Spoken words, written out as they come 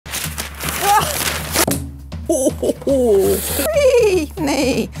That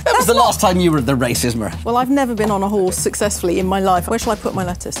was the last time you were at the race, Isma. Well, I've never been on a horse successfully in my life. Where shall I put my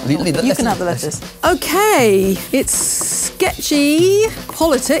lettuce? You can have the lettuce. OK, it's Sketchy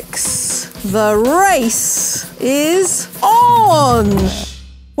Politics. The race is on.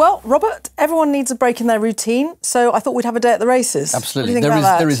 Well, Robert, everyone needs a break in their routine, so I thought we'd have a day at the races. Absolutely.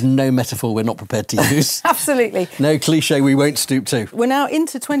 There is no metaphor we're not prepared to use. Absolutely. No cliche we won't stoop to. We're now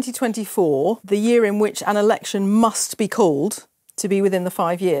into 2024, the year in which an election must be called to be within the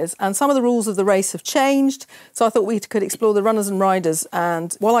 5 years. And some of the rules of the race have changed, so I thought we could explore the runners and riders.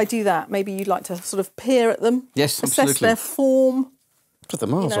 And while I do that, maybe you'd like to sort of peer at them. Yes, assess absolutely. their form. They're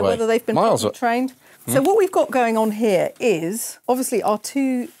miles away. Whether they've been properly trained. So what we've got going on here is obviously our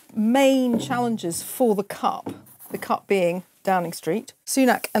two main challenges for the Cup being Downing Street.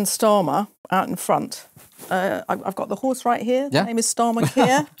 Sunak and Starmer out in front. I've got the horse right here. The name is Starmer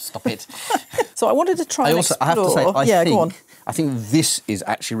here. Stop it. So I wanted to try and explore. I have to say, go on. I think this is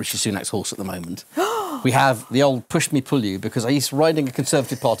actually Rishi Sunak's horse at the moment. We have the old push me, pull you, because he's riding a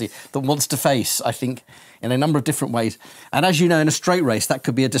Conservative Party that wants to face, I think, in a number of different ways. And as you know, in a straight race, that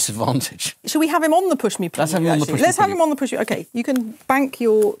could be a disadvantage. Should we have him on the push me, pull you? Let's have him on the push me, pull you. Let's have him on the push me. OK, you can bank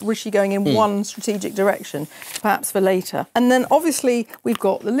your Rishi going in one strategic direction, perhaps for later. And then, obviously, we've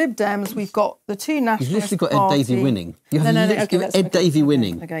got the Lib Dems, we've got the two Nationalist You've literally got Ed Davey winning. You have Ed Davey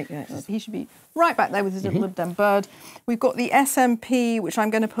winning. OK, he should be right back there with his little Lib Dem bird. We've got the SNP, which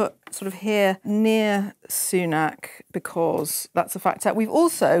I'm going to put sort of here near Sunak because that's a factor. We've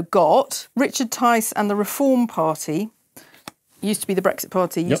also got Richard Tice and the Reform Party. Used to be the Brexit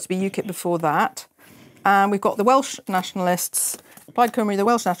Party, used to be UKIP before that. And we've got the Welsh Nationalists, Plaid Cymru, the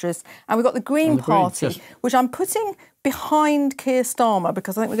Welsh Nationalists, and we've got the Green Party, which I'm putting behind Keir Starmer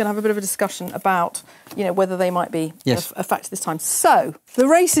because I think we're going to have a bit of a discussion about, whether they might be a factor this time. So the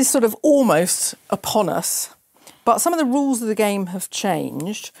race is sort of almost upon us, but some of the rules of the game have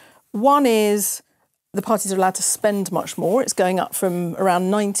changed. One is the parties are allowed to spend much more. It's going up from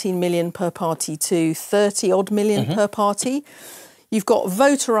around 19 million per party to 30 odd million per party. You've got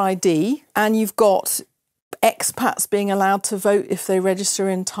voter ID and you've got expats being allowed to vote if they register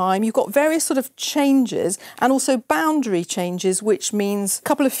in time. You've got various sort of changes and also boundary changes, which means a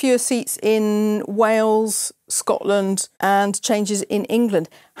couple of fewer seats in Wales, Scotland and changes in England.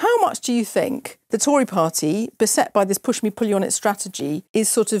 How much do you think the Tory party, beset by this push me, pull you on its strategy, is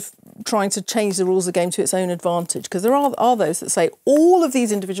sort of trying to change the rules of the game to its own advantage? Because there are those that say all of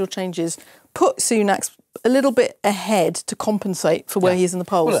these individual changes put Sunak a little bit ahead to compensate for where he is in the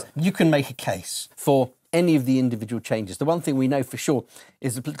polls. Well, look, you can make a case for any of the individual changes. The one thing we know for sure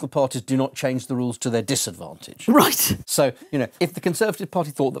is the political parties do not change the rules to their disadvantage. Right. So, if the Conservative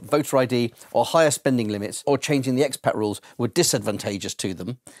Party thought that voter ID or higher spending limits or changing the expat rules were disadvantageous to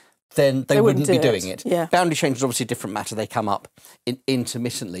them, then they wouldn't be doing it. Yeah. Boundary changes is obviously a different matter. They come up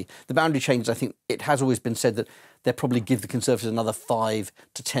intermittently. The boundary changes, I think it has always been said that they'll probably give the Conservatives another 5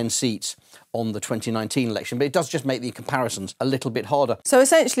 to 10 seats on the 2019 election. But it does just make the comparisons a little bit harder. So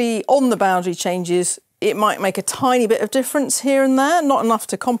essentially, on the boundary changes, it might make a tiny bit of difference here and there, not enough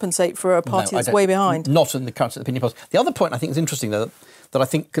to compensate for a party that's way behind. Not in the current opinion polls. The other point I think is interesting, though, that I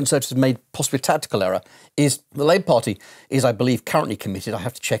think Conservatives have made possibly a tactical error is the Labour Party is, I believe, currently committed, I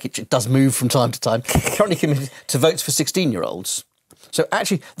have to check it does move from time to time, currently committed to votes for 16-year-olds. So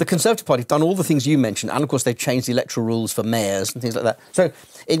actually, the Conservative Party have done all the things you mentioned, and of course they've changed the electoral rules for mayors and things like that. So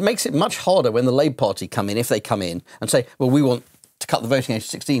it makes it much harder when the Labour Party come in, if they come in, and say, well, we want to cut the voting age to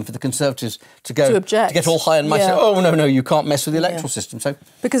 16 for the Conservatives to get all high and mighty. Say, oh, no, you can't mess with the electoral system. So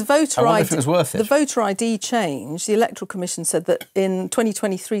because voter I wonder ID, if it was worth it. The voter ID change, the Electoral Commission said that in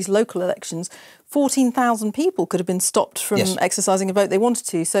 2023's local elections, 14,000 people could have been stopped from exercising a vote they wanted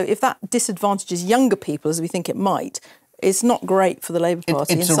to. So if that disadvantages younger people, as we think it might, it's not great for the Labour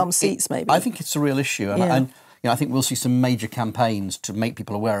Party in some seats, maybe. I think it's a real issue. And I think we'll see some major campaigns to make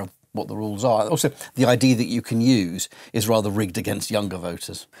people aware of what the rules are. Also, the ID that you can use is rather rigged against younger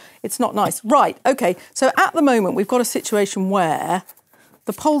voters. It's not nice. Right, OK. So at the moment, we've got a situation where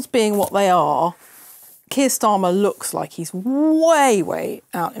the polls being what they are, Keir Starmer looks like he's way, way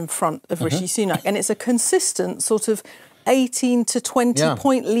out in front of Rishi Sunak. And it's a consistent sort of 18 to 20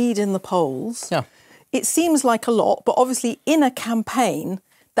 point lead in the polls. Yeah. It seems like a lot, but obviously in a campaign,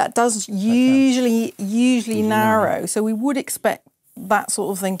 that does usually narrow. So we would expect that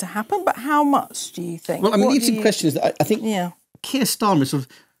sort of thing to happen. But how much do you think? Well, I mean, the interesting question is that I think Keir Starmer is sort of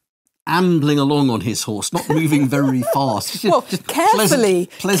ambling along on his horse, not moving very fast. Well, just carefully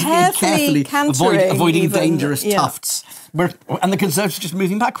avoiding even, dangerous tufts. And the Conservatives are just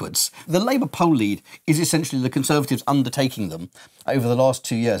moving backwards. The Labour poll lead is essentially the Conservatives undertaking them over the last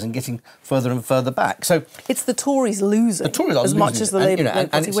 2 years and getting further and further back. So it's the Tories losing as much as the Labour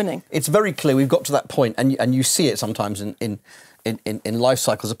Party winning. It's very clear we've got to that point, and you see it sometimes in life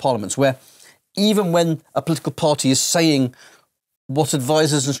cycles of parliaments, where even when a political party is saying what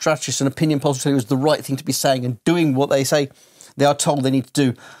advisors and strategists and opinion polls tell you is the right thing to be saying and doing what they say they are told they need to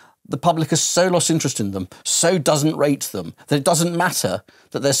do, the public has so lost interest in them, so doesn't rate them, that it doesn't matter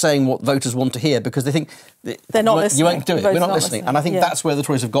that they're saying what voters want to hear because they think they're not listening. You won't do it. We're not listening. And I think that's where the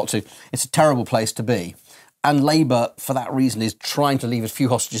Tories have got to. It's a terrible place to be. And Labour, for that reason, is trying to leave as few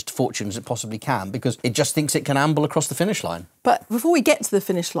hostages to fortune as it possibly can because it just thinks it can amble across the finish line. But before we get to the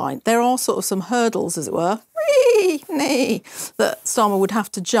finish line, there are sort of some hurdles, as it were, that Starmer would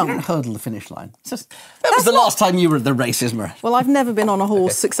have to jump. You don't hurdle the finish line. That was the last time you were at the races, Miranda. Well, I've never been on a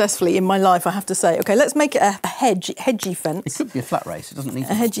horse successfully in my life, I have to say. OK, let's make it a hedgy fence. It could be a flat race. It doesn't need to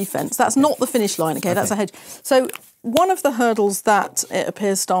be. A hedgy fence. That's not the finish line, OK? That's a hedge. So one of the hurdles that it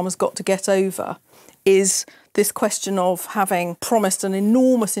appears Starmer's got to get over is this question of having promised an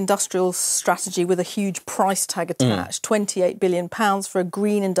enormous industrial strategy with a huge price tag attached, £28 billion for a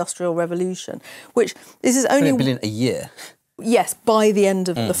green industrial revolution, which this is only... £28 billion a year? Yes, by the end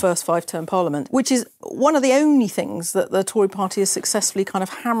of the first five-term parliament, which is one of the only things that the Tory party is successfully kind of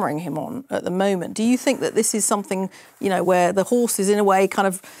hammering him on at the moment. Do you think that this is something, where the horse is in a way kind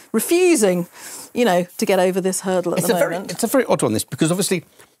of refusing, to get over this hurdle at the moment? It's a very odd one, this, because obviously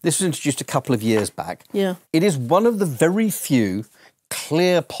this was introduced a couple of years back. Yeah. It is one of the very few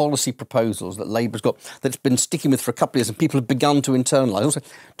clear policy proposals that Labour's got that's been sticking with for a couple of years and people have begun to internalise. Also,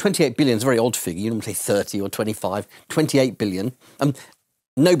 28 billion is a very odd figure. You normally say 30 or 25. 28 billion.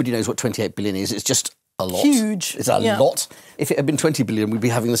 Nobody knows what 28 billion is. It's just a lot. Huge. It's a lot. If it had been 20 billion, we'd be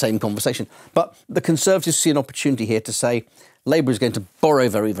having the same conversation. But the Conservatives see an opportunity here to say Labour is going to borrow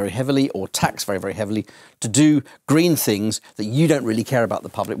very, very heavily or tax very, very heavily to do green things that you don't really care about the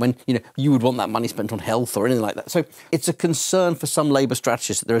public when, you would want that money spent on health or anything like that. So it's a concern for some Labour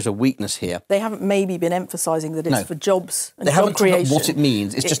strategists that there is a weakness here. They haven't maybe been emphasising that it's for jobs and job creation. They haven't what it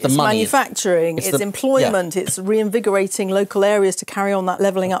means. It's just the money. It's manufacturing, it's employment, it's reinvigorating local areas to carry on that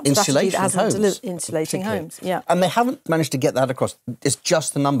levelling up strategy that hasn't delivered. Insulating homes, yeah. And they haven't managed to get that across. It's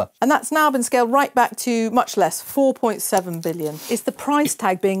just the number. And that's now been scaled right back to much less, 4.7 billion. It's the price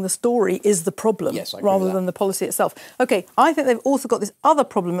tag being the story is the problem, rather than the policy itself. OK, I think they've also got this other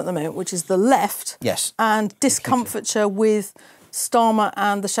problem at the moment, which is the left and discomfiture with Starmer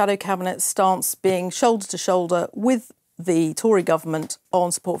and the shadow cabinet's stance being shoulder to shoulder with the Tory government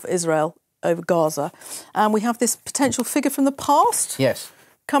on support for Israel over Gaza. And we have this potential figure from the past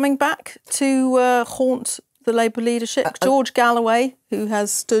coming back to haunt the Labour leadership. George Galloway, who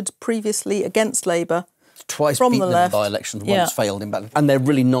has stood previously against Labour, twice from beaten the left. in by-elections, once failed in battle. And they're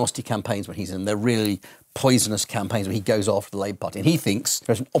really nasty campaigns when he's in. They're really poisonous campaigns when he goes after the Labour Party. And he thinks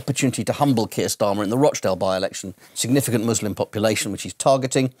there's an opportunity to humble Keir Starmer in the Rochdale by-election, significant Muslim population which he's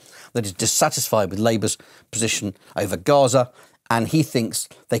targeting, that is dissatisfied with Labour's position over Gaza. And he thinks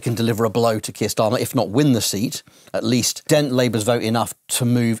they can deliver a blow to Keir Starmer, if not win the seat, at least dent Labour's vote enough to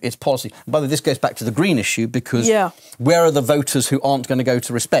move its policy. And by the way, this goes back to the Green issue, because where are the voters who aren't going to go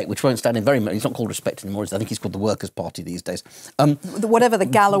to Respect, which won't stand in very much? He's not called Respect anymore. I think he's called the Workers' Party these days. Whatever the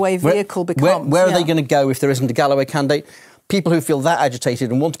Galloway vehicle becomes. Where are they going to go if there isn't a Galloway candidate? People who feel that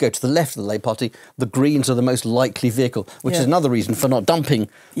agitated and want to go to the left of the Labour Party, the Greens are the most likely vehicle, which is another reason for not dumping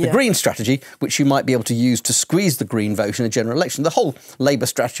the Green strategy, which you might be able to use to squeeze the Green vote in a general election. The whole Labour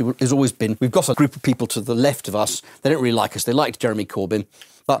strategy has always been, we've got a group of people to the left of us, they don't really like us, they liked Jeremy Corbyn,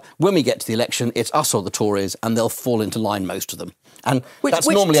 but when we get to the election, it's us or the Tories, and they'll fall into line, most of them. And that's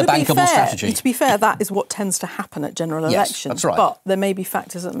normally a bankable strategy. To be fair, that is what tends to happen at general elections. That's right. But there may be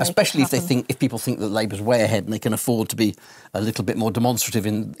factors that make especially it happen. if people think that Labour's way ahead and they can afford to be a little bit more demonstrative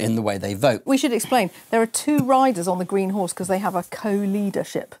in the way they vote. We should explain. There are two riders on the Green horse because they have a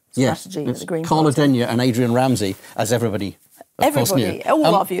co-leadership strategy at the Green Carla Party. Denyer and Adrian Ramsey, as everybody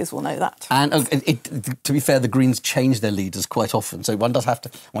all our viewers will know that. And to be fair, the Greens change their leaders quite often, so one does have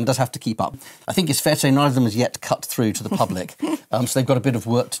to keep up. I think it's fair to say neither of them has yet cut through to the public, so they've got a bit of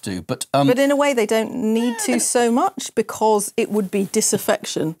work to do. But in a way, they don't need to so much, because it would be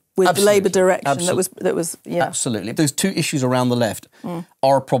disaffection with the Labour direction that was. Absolutely. Those two issues around the left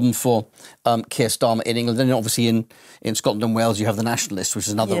are a problem for Keir Starmer in England. Then obviously in Scotland and Wales you have the Nationalists, which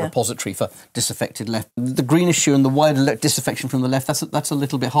is another repository for disaffected left. The Green issue and the wider disaffection from the left, that's a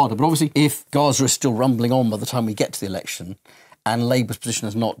little bit harder. But obviously if Gaza is still rumbling on by the time we get to the election, and Labour's position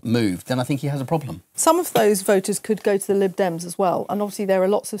has not moved, then I think he has a problem. Some of those voters could go to the Lib Dems as well. And obviously there are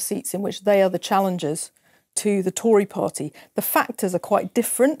lots of seats in which they are the challengers to the Tory party. The factors are quite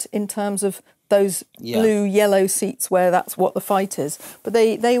different in terms of those blue-yellow seats where that's what the fight is. But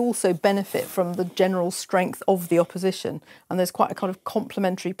they also benefit from the general strength of the opposition. And there's quite a kind of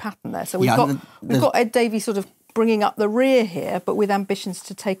complementary pattern there. So we've got Ed Davey sort of bringing up the rear here, but with ambitions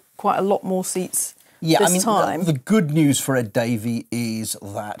to take quite a lot more seats this time. The good news for Ed Davey is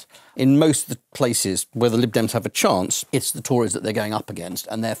that in most of the places where the Lib Dems have a chance, it's the Tories that they're going up against,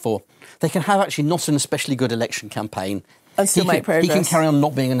 and therefore they can have actually not an especially good election campaign. And still make progress. He can carry on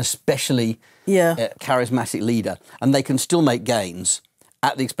not being an especially charismatic leader, and they can still make gains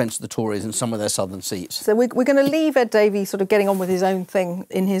at the expense of the Tories in some of their southern seats. So we're going to leave Ed Davey sort of getting on with his own thing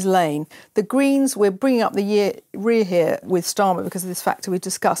in his lane. The Greens, we're bringing up the rear here with Starmer because of this factor we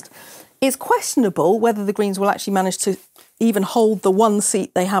discussed. It's questionable whether the Greens will actually manage to even hold the one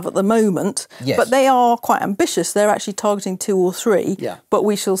seat they have at the moment. Yes. But they are quite ambitious. They're actually targeting 2 or 3. Yeah. But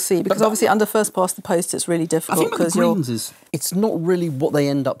we shall see. Because obviously under first past the post, it's really difficult. I think with the Greens it's not really what they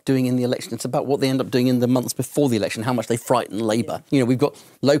end up doing in the election. It's about what they end up doing in the months before the election, how much they frighten Labour. You know, we've got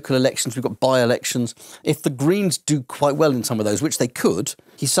local elections, we've got by-elections. If the Greens do quite well in some of those, which they could,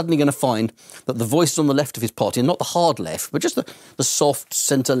 he's suddenly going to find that the voices on the left of his party, and not the hard left, but just the soft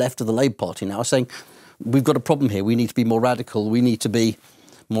centre-left of the Labour Party now, are saying, we've got a problem here. We need to be more radical. We need to be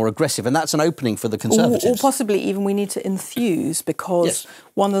more aggressive. And that's an opening for the Conservatives. Or possibly even we need to enthuse, because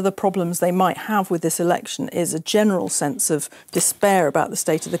one of the problems they might have with this election is a general sense of despair about the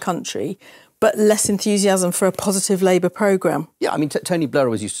state of the country, but less enthusiasm for a positive Labour programme. Yeah, I mean, Tony Blair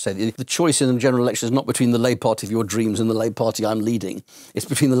always used to say the choice in the general election is not between the Labour Party of your dreams and the Labour Party I'm leading. It's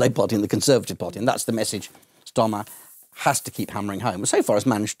between the Labour Party and the Conservative Party. And that's the message Starmer has to keep hammering home, and so far has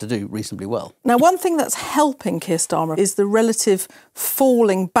managed to do reasonably well. Now, one thing that's helping Keir Starmer is the relative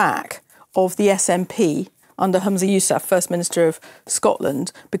falling back of the SNP under Humza Yousaf, First Minister of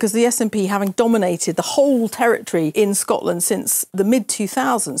Scotland, because the SNP, having dominated the whole territory in Scotland since the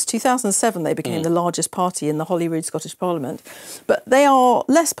mid-2000s, 2007 they became the largest party in the Holyrood Scottish Parliament, but they are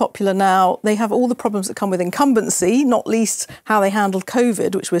less popular now. They have all the problems that come with incumbency, not least how they handled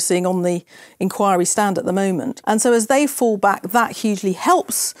COVID, which we're seeing on the inquiry stand at the moment. And so as they fall back, that hugely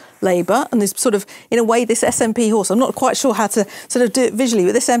helps Labour, and there's sort of, in a way, this SNP horse, I'm not quite sure how to sort of do it visually,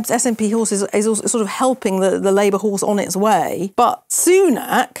 but this SNP horse is also sort of helping the Labour horse on its way. But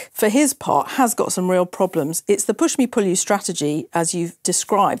Sunak, for his part, has got some real problems. It's the push me, pull you strategy, as you've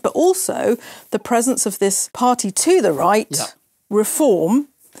described, but also the presence of this party to the right, Reform,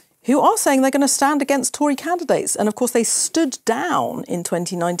 who are saying they're going to stand against Tory candidates. And of course, they stood down in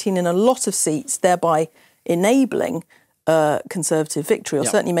 2019 in a lot of seats, thereby enabling Conservative victory, or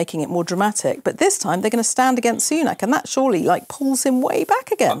certainly making it more dramatic. But this time they're going to stand against Sunak, and that surely pulls him way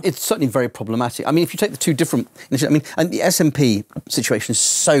back again. It's certainly very problematic. I mean, if you take the two different initiatives, I mean, and the SNP situation is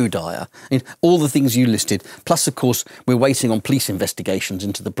so dire. I mean, all the things you listed, plus of course we're waiting on police investigations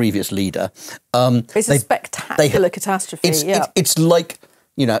into the previous leader. It's a spectacular catastrophe. It's like,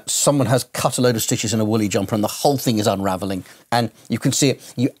 you know, someone has cut a load of stitches in a woolly jumper and the whole thing is unravelling. And you can see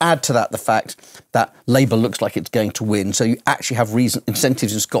it. You add to that the fact that Labour looks like it's going to win. So you actually have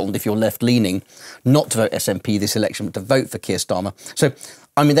incentives in Scotland, if you're left-leaning, not to vote SNP this election, but to vote for Keir Starmer. So,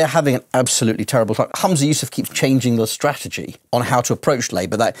 I mean, they're having an absolutely terrible time. Humza Yousaf keeps changing the strategy on how to approach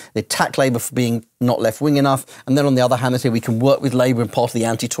Labour. They attack Labour for being not left-wing enough, and then on the other hand, they say we can work with Labour and part of the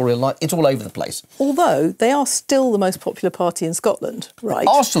anti-Tory line. It's all over the place. Although they are still the most popular party in Scotland, right?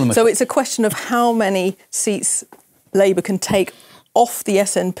 So it's a question of how many seats Labour can take off the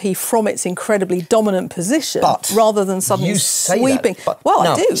SNP from its incredibly dominant position, rather than suddenly sweeping.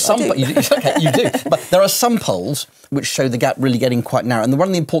 I do. You do. But there are some polls which show the gap really getting quite narrow. And one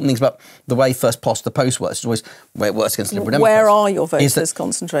of the important things about the way first past the post works is always where it works against Liberal Democrats. Where are your voters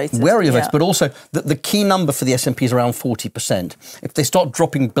concentrated? Where are your voters? But also the key number for the SNP is around 40%. If they start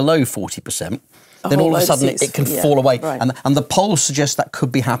dropping below 40%, then all of a sudden it can fall away. Right. And the polls suggest that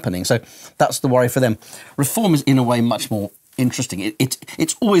could be happening. So that's the worry for them. Reform is in a way much more interesting.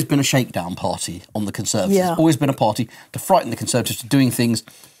 It's always been a shakedown party on the Conservatives. It's always been a party to frighten the Conservatives to doing things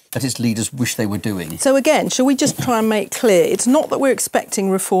that its leaders wish they were doing. So again, shall we just try and make clear, it's not that we're expecting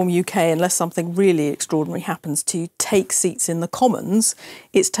Reform UK, unless something really extraordinary happens, to take seats in the Commons.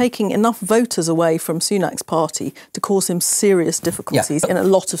 It's taking enough voters away from Sunak's party to cause him serious difficulties in a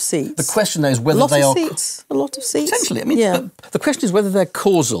lot of seats. The question, though, is whether they are... A lot of seats. Essentially. I mean, the question is whether they're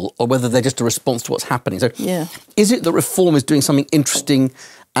causal or whether they're just a response to what's happening. So is it that Reform is doing something interesting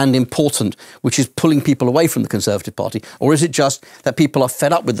and important, which is pulling people away from the Conservative Party? Or is it just that people are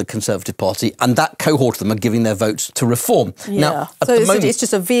fed up with the Conservative Party and that cohort of them are giving their votes to reform? Yeah. Now, So it's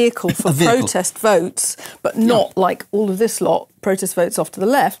just a vehicle for protest votes, but not like all of this lot, protest votes off to the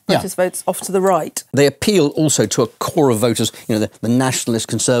left, protest votes off to the right. They appeal also to a core of voters, you know, the nationalist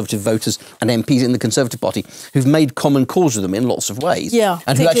Conservative voters and MPs in the Conservative Party who've made common cause with them in lots of ways. Yeah,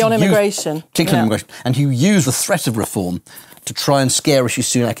 and particularly on immigration. Particularly on immigration. And who use the threat of reform to try and scare Rishi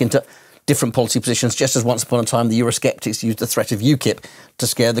Sunak into different policy positions, just as once upon a time the Eurosceptics used the threat of UKIP to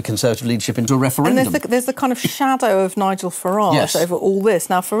scare the Conservative leadership into a referendum. And there's the kind of shadow of Nigel Farage over all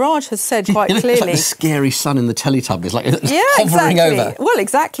this. Now, Farage has said quite clearly... It's like the scary sun in the Teletubbies, like hovering exactly. over. Well,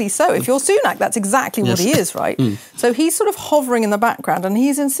 exactly so. If you're Sunak, that's exactly what he is, right? So he's sort of hovering in the background, and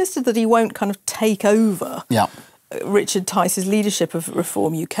he's insisted that he won't kind of take over Richard Tice's leadership of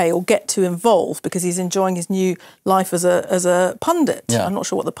Reform UK or get too involved because he's enjoying his new life as a pundit. Yeah. I'm not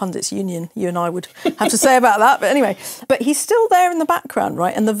sure what the pundits union, you and I would have to say about that, but anyway. But he's still there in the background,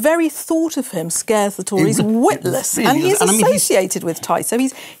 right? And the very thought of him scares the Tories witless. Really and he's associated with Tice. So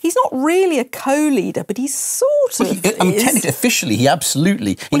he's not really a co-leader, but he's sort of technically, officially, he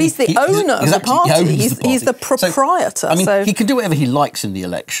absolutely... Well, he's the owner of the party. He's the proprietor. So, he can do whatever he likes in the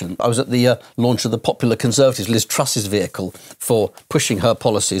election. I was at the launch of the Popular Conservatives, Liz Truss's vehicle for pushing her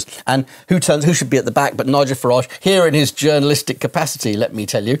policies. And who should be at the back but Nigel Farage, here in his journalistic capacity, let me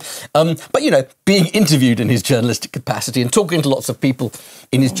tell you. But, you know, being interviewed in his journalistic capacity and talking to lots of people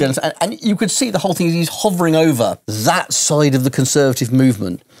in his journalistic... And you could see the whole thing, he's hovering over that side of the Conservative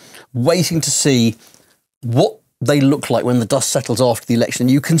movement, waiting to see what they look like when the dust settles after the election.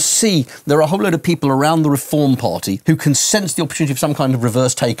 And you can see there are a whole load of people around the Reform Party who can sense the opportunity of some kind of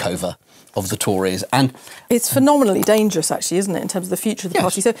reverse takeover of the Tories. And it's phenomenally dangerous, actually, isn't it, in terms of the future of the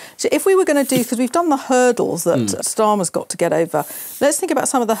party? So if we were going to do, because we've done the hurdles that Starmer's got to get over, let's think about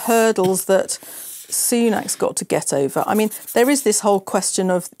some of the hurdles that Sunak's got to get over. I mean, there is this whole question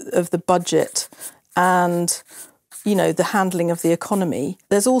of the budget and, you know, the handling of the economy.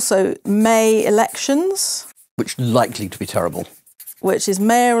 There's also May elections. Which are likely to be terrible. Which is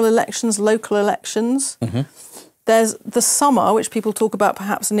mayoral elections, local elections. There's the summer, which people talk about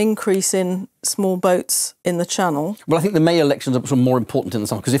perhaps an increase in small boats in the Channel. Well, I think the May elections are more important in the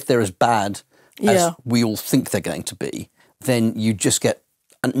summer, because if they're as bad as we all think they're going to be, then you just get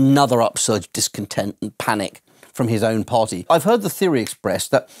another upsurge of discontent and panic from his own party. I've heard the theory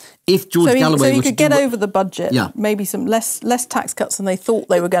expressed that if George Galloway... So he could get over the budget, maybe some less tax cuts than they thought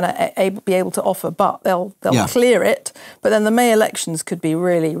they were going to be able to offer, but they'll clear it. But then the May elections could be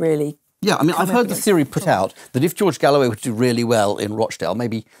really, really... Yeah, I mean, I've heard the theory put out that if George Galloway were to do really well in Rochdale,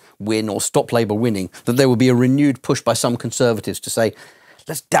 maybe win or stop Labour winning, that there would be a renewed push by some Conservatives to say,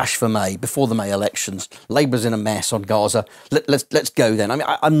 let's dash for May, before the May elections. Labour's in a mess on Gaza. Let's go then. I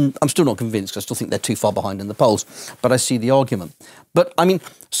mean, I'm still not convinced, because I still think they're too far behind in the polls, but I see the argument. But, I mean,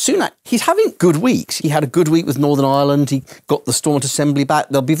 Sunak, he's having good weeks. He had a good week with Northern Ireland. He got the Stormont Assembly back.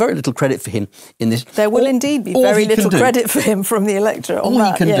 There'll be very little credit for him in this. There will indeed be very little credit for him from the electorate. All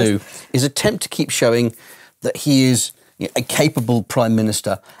he can do is attempt to keep showing that he is a capable Prime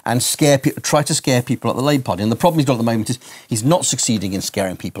Minister and try to scare people at the Labour Party. And the problem he's got at the moment is he's not succeeding in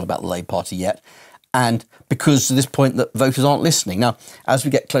scaring people about the Labour Party yet. And because to this point that voters aren't listening. Now, as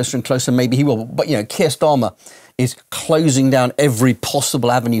we get closer and closer, maybe he will. But, you know, Keir Starmer is closing down every possible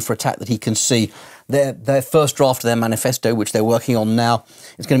avenue for attack that he can see. Their first draft of their manifesto, which they're working on now,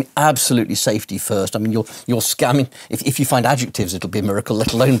 is going to be absolutely safety first. I mean, you're scamming. If you find adjectives, it'll be a miracle,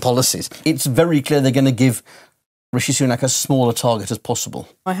 let alone policies. It's very clear they're going to give Rishi Sunak as small a target as possible.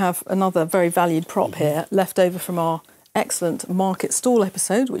 I have another very valued prop here, left over from our excellent market stall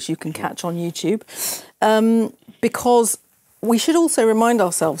episode, which you can catch on YouTube, because we should also remind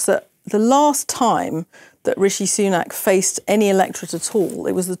ourselves that the last time that Rishi Sunak faced any electorate at all,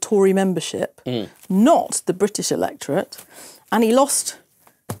 it was the Tory membership, not the British electorate, and he lost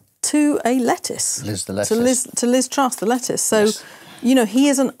to a lettuce. Liz the lettuce. To Liz Truss, the lettuce. So, you know, he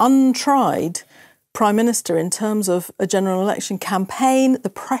is an untried Prime Minister in terms of a general election campaign, the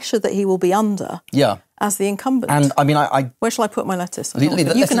pressure that he will be under as the incumbent. And I mean, where shall I put my lettuce? You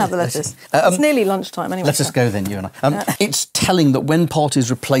can have the lettuce. It's nearly lunchtime anyway. Let's just go then, you and I. It's telling that when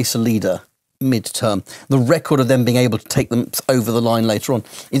parties replace a leader mid-term, the record of them being able to take them over the line later on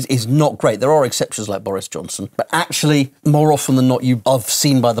is not great. There are exceptions like Boris Johnson, but actually, more often than not, you are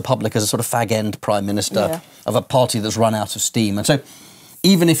seen by the public as a sort of fag-end Prime Minister of a party that's run out of steam. And so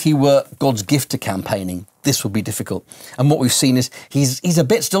even if he were God's gift to campaigning, this will be difficult. And what we've seen is he's a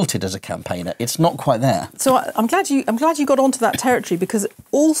bit stilted as a campaigner. It's not quite there. So I'm glad you got onto that territory, because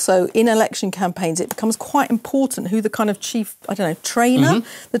also in election campaigns it becomes quite important who the kind of chief, I don't know, trainer,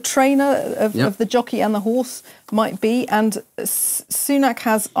 the trainer of the jockey and the horse might be. And Sunak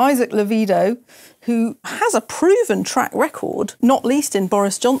has Isaac Levido, who has a proven track record, not least in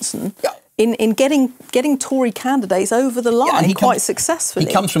Boris Johnson. Yeah. In getting Tory candidates over the line quite successfully.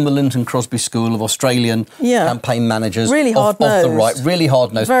 He comes from the Linton Crosby School of Australian campaign managers. Really hard-nosed. Off the right, really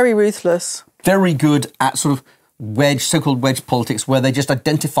hard-nosed. Very ruthless. Very good at sort of so-called wedge politics, where they just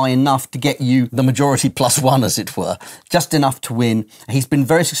identify enough to get you the majority plus one, as it were, just enough to win. He's been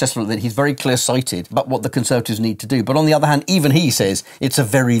very successful at that. He's very clear-sighted about what the Conservatives need to do. But on the other hand, even he says it's a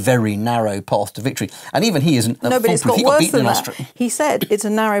very, very narrow path to victory. And even he isn't No, but it's got worse than that. He said it's a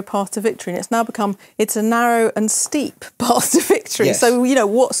narrow path to victory, and it's now become it's a narrow and steep path to victory. Yes. So,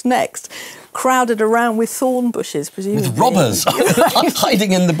 what's next? Crowded around with thorn bushes, presumably. With robbers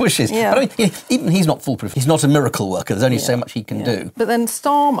hiding in the bushes. Yeah. But I mean, even he's not foolproof. He's not a miracle worker. There's only so much he can do. But then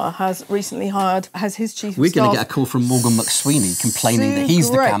Starmer has recently hired, as his chief of staff... We're going to get a call from Morgan McSweeney complaining that he's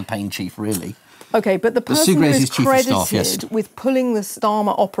the campaign chief, really. OK, but the person who is credited with pulling the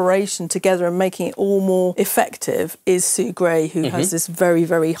Starmer operation together and making it all more effective is Sue Gray, who has this very,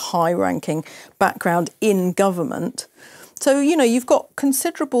 very high-ranking background in government. So, you've got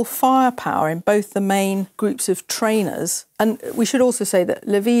considerable firepower in both the main groups of trainers. And we should also say that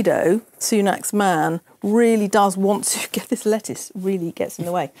Levido, Sunak's man, really does want to... Get this lettuce really gets in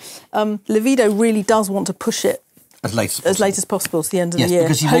the way. Levido really does want to push it as late as possible to the end of the year,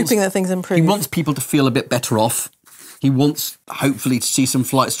 hoping that things improve. He wants people to feel a bit better off. He wants, hopefully, to see some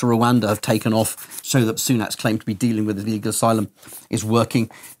flights to Rwanda have taken off so that Sunak's claim to be dealing with illegal asylum is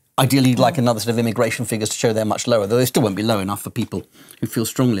working. Ideally, he'd like another set of immigration figures to show they're much lower, though they still won't be low enough for people who feel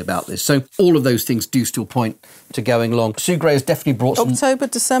strongly about this. So all of those things do still point to going long. Sue Gray has definitely brought some... October,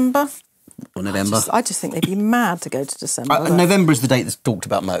 December? Or November. I just think they'd be mad to go to December. November is the date that's talked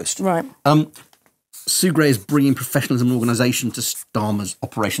about most. Right. Sue Gray is bringing professionalism and organisation to Starmer's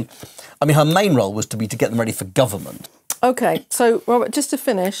operation. I mean, her main role was to get them ready for government. OK, so, Robert, just to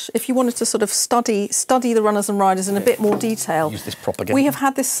finish, if you wanted to sort of study the runners and riders in a bit more detail... Use this propaganda. We have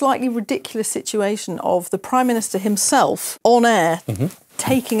had this slightly ridiculous situation of the Prime Minister himself, on air,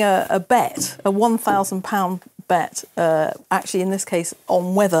 taking a bet, a £1,000 bet, actually in this case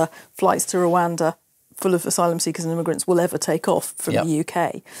on whether flights to Rwanda full of asylum seekers and immigrants will ever take off from the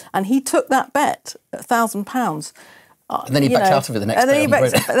UK. And he took that bet, £1,000. And then he backed out of it the next day.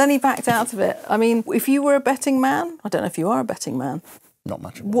 Then he backed out of it. I mean, if you were a betting man, I don't know if you are a betting man. Not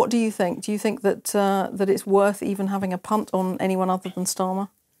much. What do you think? Do you think that that it's worth even having a punt on anyone other than Starmer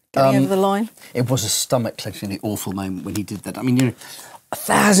getting over the line? It was a stomach-clenchingly awful moment when he did that. I mean,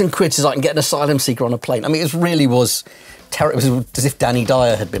 £1,000 so I can get an asylum seeker on a plane. I mean, it really was terrible. It was as if Danny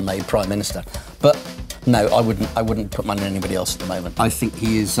Dyer had been made Prime Minister. But no, I wouldn't put money on anybody else at the moment. I think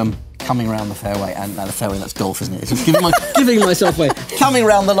he is coming around the fairway, and the fairway, that's golf, isn't it? It's just giving myself away. Coming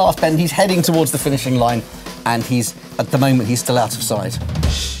round the last bend, he's heading towards the finishing line, and at the moment, he's still out of sight.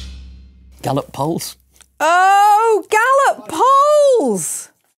 Gallup polls. Oh, Gallup polls!